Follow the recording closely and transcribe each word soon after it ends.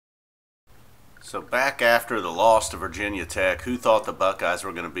So back after the loss to Virginia Tech, who thought the Buckeyes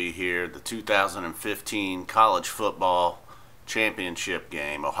were going to be here? The 2015 college football championship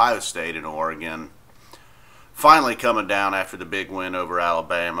game, Ohio State and Oregon. Finally coming down after the big win over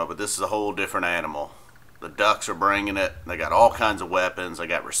Alabama, but this is a whole different animal. The Ducks are bringing it. They got all kinds of weapons. They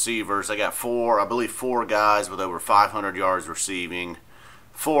got receivers. They got four guys with over 500 yards receiving.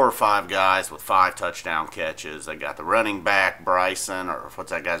 4 or 5 guys with 5 touchdown catches. They got the running back, Bryson, or what's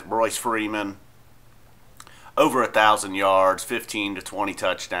that guy's, Royce Freeman. Over 1,000 yards, 15 to 20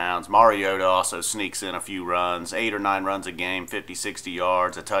 touchdowns. Mariota also sneaks in a few runs, 8 or 9 runs a game, 50, 60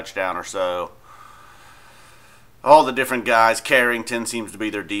 yards, a touchdown or so. All the different guys. Carrington seems to be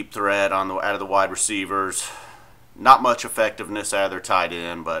their deep threat out of the wide receivers. Not much effectiveness out of their tight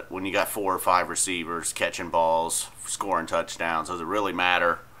end, but when you got 4 or 5 receivers catching balls, scoring touchdowns, does it really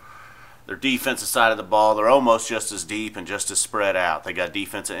matter? Their defensive side of the ball, they're almost just as deep and just as spread out. They got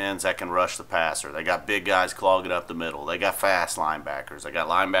defensive ends that can rush the passer. They got big guys clogging up the middle. They got fast linebackers. They got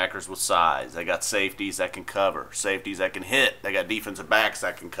linebackers with size. They got safeties that can cover, safeties that can hit. They got defensive backs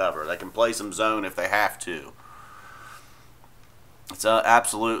that can cover. They can play some zone if they have to. It's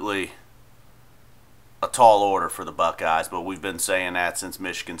absolutely a tall order for the Buckeyes, but we've been saying that since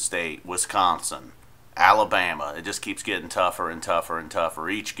Michigan State, Wisconsin, Alabama. It just keeps getting tougher and tougher and tougher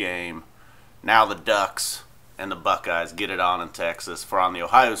each game. Now the Ducks and the Buckeyes get it on in Texas. For on the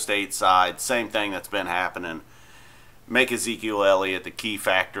Ohio State side, same thing that's been happening. Make Ezekiel Elliott the key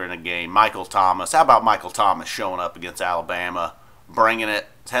factor in a game. Michael Thomas. How about Michael Thomas showing up against Alabama, bringing it?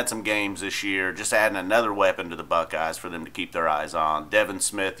 He's had some games this year, just adding another weapon to the Buckeyes for them to keep their eyes on. Devin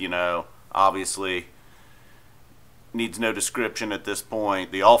Smith, obviously needs no description at this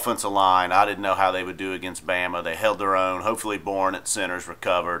point. The offensive line, I didn't know how they would do against Bama. They held their own. Hopefully Bourne at center's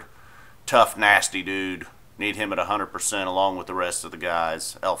recovered. Tough, nasty dude. Need him at 100% along with the rest of the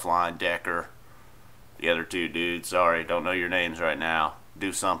guys. Elfline, Decker, the other 2 dudes. Sorry, don't know your names right now.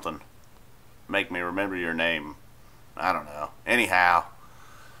 Do something. Make me remember your name. I don't know. Anyhow,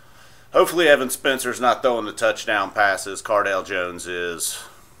 hopefully Evan Spencer's not throwing the touchdown passes. Cardale Jones is.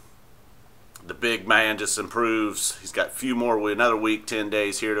 The big man just improves. He's got another week, 10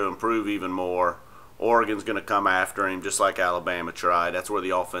 days here to improve even more. Oregon's going to come after him just like Alabama tried. That's where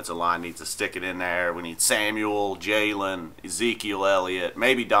the offensive line needs to stick it in there. We need Samuel, Jalen, Ezekiel Elliott.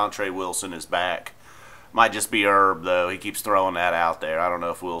 Maybe Dontre Wilson is back. Might just be Herb, though. He keeps throwing that out there. I don't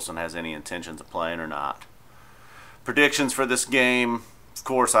know if Wilson has any intentions of playing or not. Predictions for this game. Of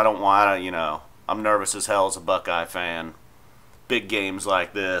course, I don't want to, I'm nervous as hell as a Buckeye fan. Big games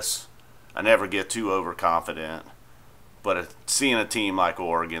like this, I never get too overconfident. But seeing a team like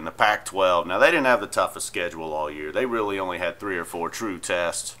Oregon, the Pac-12, now they didn't have the toughest schedule all year. They really only had 3 or 4 true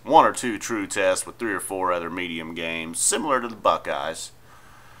tests, 1 or 2 true tests with 3 or 4 other medium games, similar to the Buckeyes.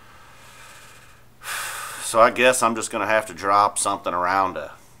 So I guess I'm just going to have to drop something around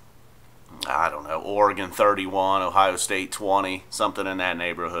Oregon 31, Ohio State 20, something in that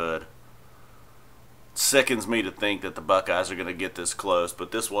neighborhood. Sickens me to think that the Buckeyes are going to get this close,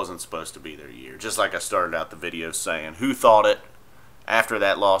 but this wasn't supposed to be their year. Just like I started out the video saying, who thought it after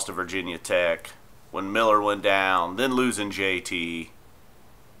that loss to Virginia Tech, when Miller went down, then losing JT,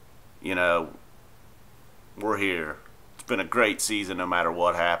 we're here. It's been a great season no matter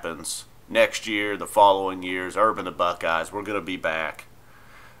what happens. Next year, the following years, Urban the Buckeyes, we're going to be back.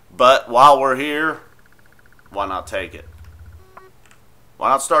 But while we're here, why not take it? Why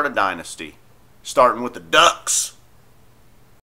not start a dynasty? Starting with the Ducks.